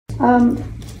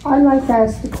I'd like to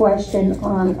ask the question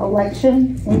on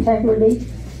election integrity,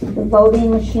 the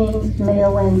voting machines,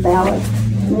 mail-in ballots.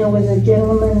 And there was a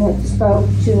gentleman that spoke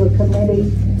to a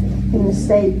committee in the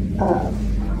state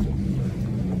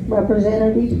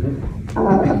representative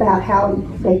about how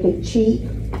they could cheat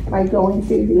by going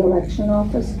through the election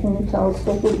office. Can you tell us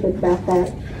a little bit about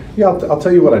that? Yeah, I'll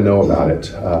tell you what I know about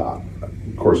it.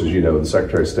 Of course, as you know, the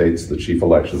Secretary of State's the chief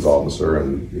elections officer,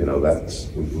 and you know that's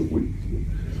we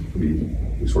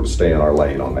sort of stay in our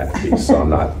lane on that piece. So I'm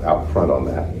not out front on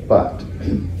that. But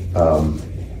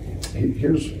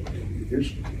here's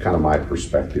kind of my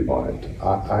perspective on it.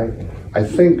 I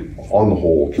think on the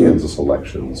whole, Kansas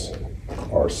elections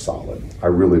are solid. I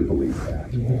really believe that.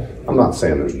 I'm not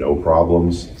saying there's no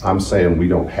problems. I'm saying we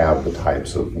don't have the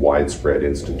types of widespread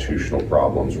institutional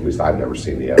problems, or at least I've never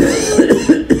seen the evidence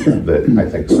that I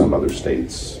think some other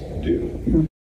states do.